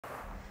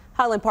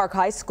Highland Park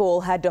High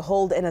School had to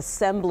hold an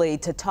assembly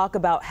to talk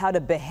about how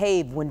to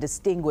behave when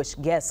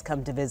distinguished guests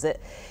come to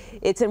visit.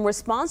 It's in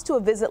response to a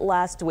visit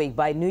last week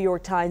by New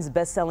York Times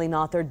bestselling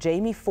author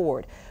Jamie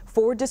Ford.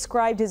 Ford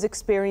described his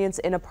experience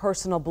in a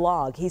personal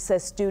blog. He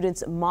says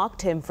students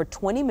mocked him for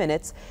 20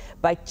 minutes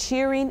by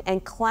cheering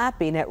and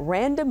clapping at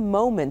random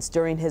moments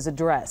during his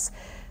address.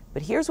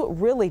 But here's what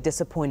really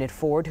disappointed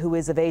Ford, who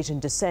is of Asian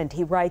descent.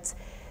 He writes,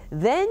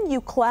 "Then you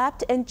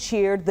clapped and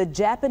cheered the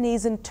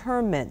Japanese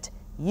internment.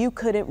 You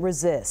couldn't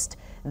resist.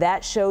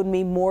 That showed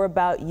me more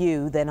about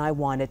you than I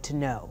wanted to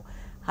know."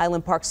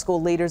 Highland Park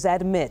school leaders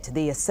admit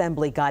the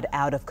assembly got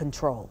out of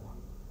control.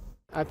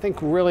 I think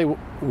really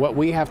what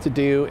we have to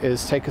do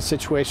is take a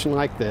situation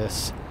like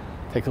this,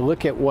 take a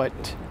look at what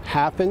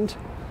happened,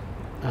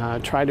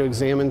 try to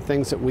examine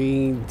things that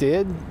we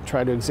did,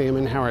 try to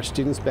examine how our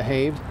students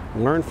behaved,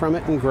 learn from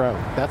it and grow.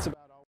 That's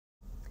about all.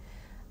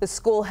 The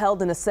school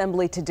held an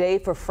assembly today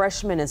for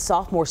freshmen and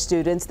sophomore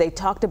students. They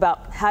talked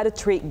about how to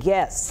treat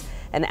guests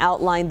and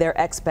outlined their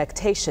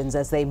expectations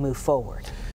as they move forward.